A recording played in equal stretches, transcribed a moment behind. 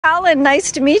Colin,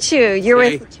 nice to meet you. You're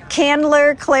with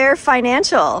Candler Clare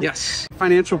Financial. Yes,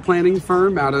 financial planning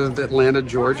firm out of Atlanta,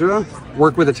 Georgia.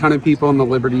 Work with a ton of people in the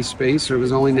Liberty space, so it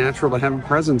was only natural to have a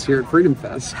presence here at Freedom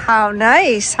Fest. How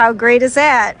nice. How great is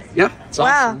that? Yeah, it's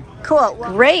awesome. Cool.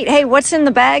 Great. Hey, what's in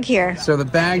the bag here? So the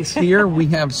bags here, we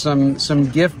have some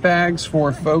gift bags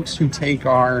for folks who take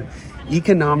our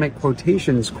economic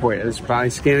quotations quiz by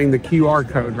scanning the QR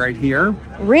code right here.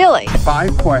 Really?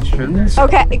 5 questions.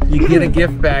 Okay. You get a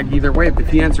gift bag either way, but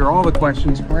if you answer all the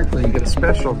questions correctly, you get a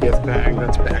special gift bag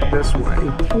that's back this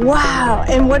way. Wow.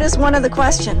 And what is one of the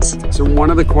questions? So one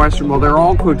of the questions, well, they're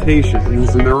all quotations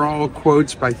and they're all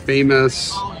quotes by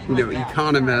famous,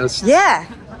 economists. Yeah.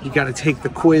 You got to take the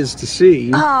quiz to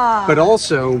see. But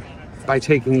also, by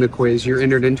taking the quiz, you're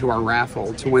entered into our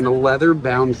raffle to win a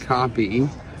leather-bound copy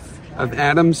of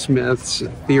Adam Smith's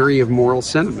Theory of Moral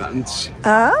Sentiments.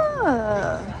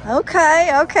 Oh, okay.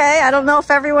 I don't know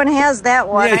if everyone has that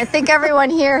one. Yeah. I think everyone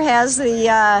here has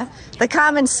the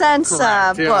Common Sense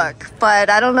book, but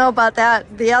I don't know about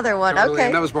the other one. Totally, Okay.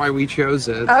 and that was why we chose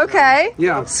it. Okay.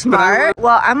 Yeah. Smart.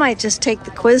 Well, I might just take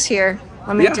the quiz here.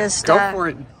 Let me just go for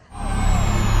it.